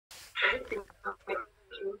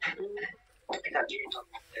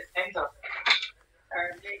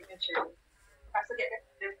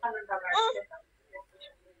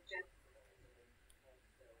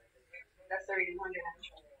That's the reason why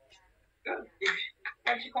good.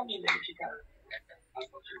 If she come in, then she can.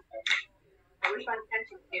 I wish one can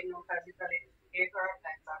give no because it's gave her a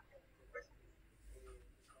thanks after.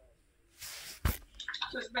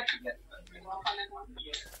 Just better get one.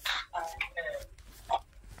 Yes.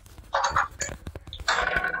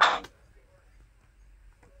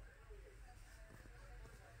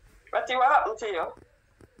 What happened to you?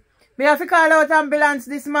 Me have to call out ambulance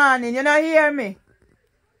this morning. You not hear me?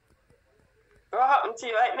 What happened to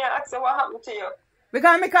you? Let me ask you what happened to you.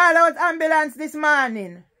 Because me call out ambulance this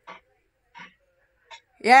morning.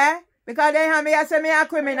 Yeah? Because they have me say me a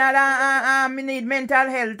criminal and me need mental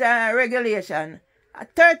health regulation.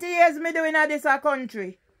 30 years me doing this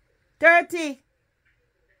country. 30.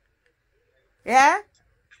 Yeah?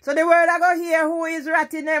 So the world I go hear who is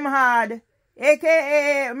ratting them hard.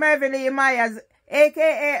 A.K.A. Merville Myers.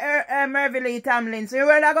 A.K.A. Merville Tamlin. So the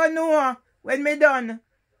world I go know when me done.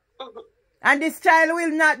 And this child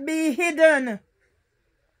will not be hidden.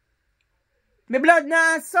 My blood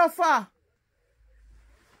not suffer.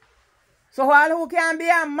 So all who can be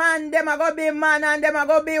a man, them a go be man and them a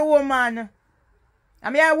go be woman.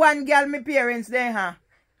 And me have one girl, my parents there, huh?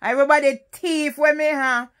 Everybody thief with me,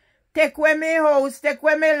 huh? Take away my house, take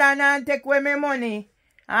away my land and take away my money.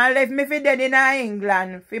 And left me for dead in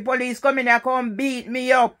England. For police come in and come beat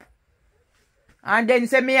me up. And then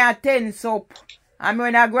say me a tense up. And me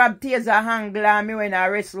when I grab taser handle and me when I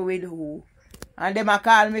wrestle with who. And them a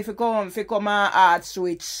call me for come and hard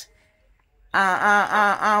switch.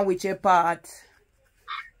 And which a part.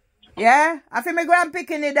 Yeah? I feel me go and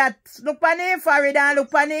picking it that look on the forehead and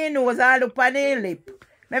look on the nose and look on the lip.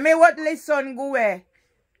 Me what listen go away.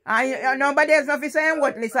 And nobody else not saying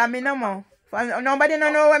what listen me no more. Nobody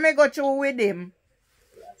no know when me go through with him.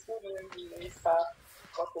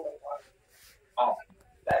 Oh,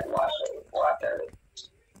 that water.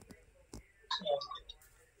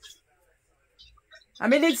 I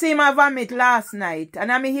mean, did see him a vomit last night,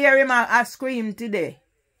 and I me hear him a scream today.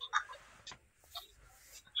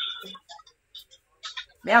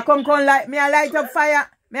 Me a come like me a light up fire.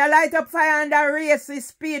 Me a light up fire and a racist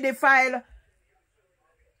speedy file.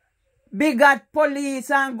 Bigot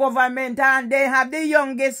police and government, and they have the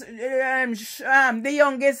youngest,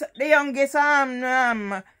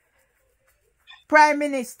 prime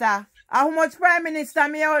minister. How much prime minister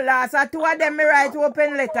me all last? Two of them me write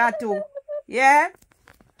open letter to. Yeah?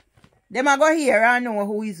 Them a go here and know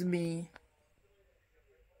who is me.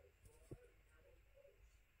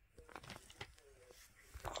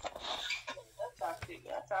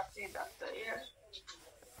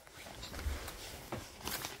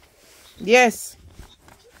 Yes.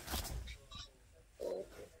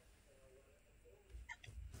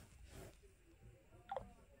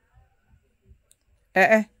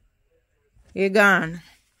 He gone.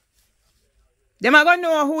 Them a gonna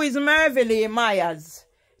know who is Merville Myers.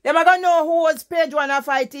 Them a gonna know who was page 1 of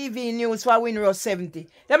ITV News for Winrow 70.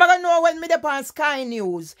 Them a gonna know when me dey on Sky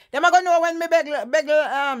News. Them a gonna know when me beg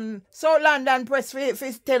South London Press fi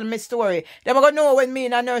tell me story. Them a gonna know when me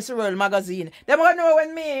in a Nurse World magazine. Them a gonna know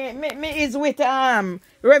when me is with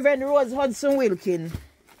Reverend Rose Hudson Wilkin.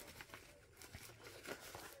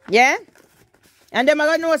 Yeah? And them a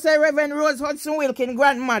gonna know say Reverend Rose Hudson Wilkin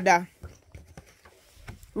grandmother.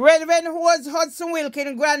 Reverend Rose Hudson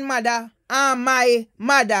Wilkin grandmother and my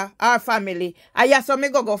mother, our family. I just so me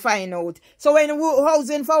go find out. So when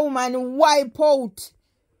Housing for Women wipe out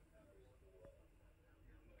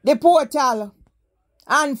the portal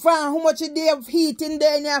and from how much they have heat in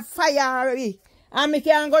there in your fire, and me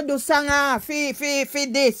can go do song for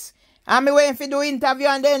this. And me waiting for do interview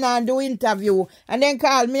and then I do interview. And then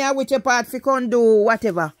call me a which part fi come do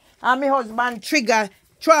whatever. And my husband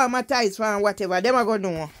traumatized from whatever. Them a go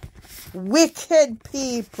know. Wicked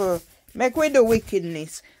people. Make we do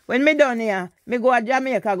wickedness. When me done here, me go to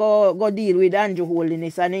Jamaica go deal with Andrew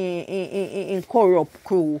Holiness and in corrupt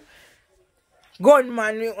crew.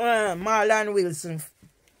 Gunman Marlon Wilson.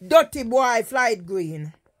 Dirty boy Flight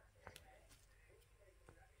Green.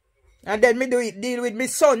 And then me deal with my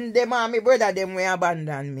son, them and my brother, them will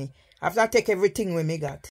abandon me. After I take everything we me got.